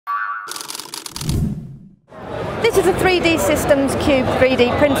This is a 3D Systems Cube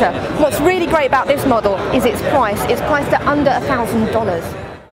 3D printer. What's really great about this model is its price. It's priced at under $1,000.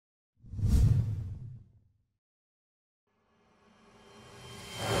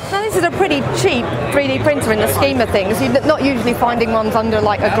 Now this is a pretty cheap 3D printer in the scheme of things. You're not usually finding ones under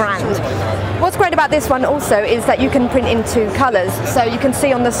like $1,000. What's great about this one also is that you can print in two colours. So you can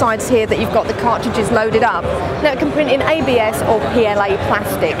see on the sides here that you've got the cartridges loaded up. Now it can print in ABS or PLA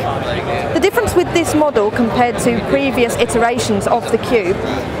plastic. The difference with this model compared to previous iterations of the Cube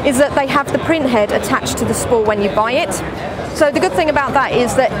is that they have the print head attached to the spool when you buy it. So the good thing about that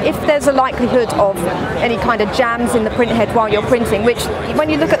is that if there's a likelihood of any kind of jams in the print head while you're printing, which when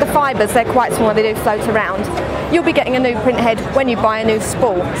you look at the fibres, they're quite small, they do float around, you'll be getting a new print head when you buy a new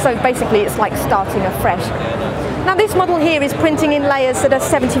spool. So basically it's like starting afresh. Now this model here is printing in layers that are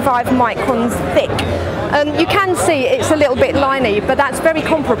 75 microns thick. You can see it's a little bit liney, but that's very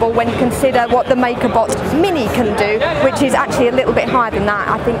comparable when you consider what the MakerBot Mini can do, which is actually a little bit higher than that.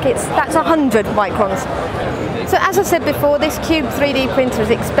 I think that's 100 microns. So as I said before, this Cube 3D printer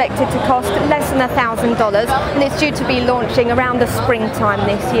is expected to cost less than $1,000 and it's due to be launching around the springtime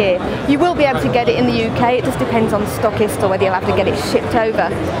this year. You will be able to get it in the UK, it just depends on stockist or whether you'll have to get it shipped over.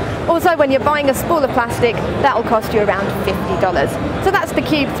 Also, when you're buying a spool of plastic, that will cost you around $50. So that's the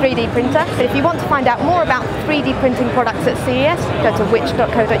Cube 3D printer. So if you want to find out more about 3D printing products at CES, go to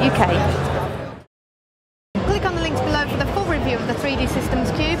which.co.uk. Click on the links below for the full review of the 3D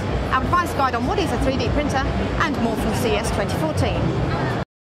Systems Cube, our advice guide on what is a 3D printer, and more from CES 2014.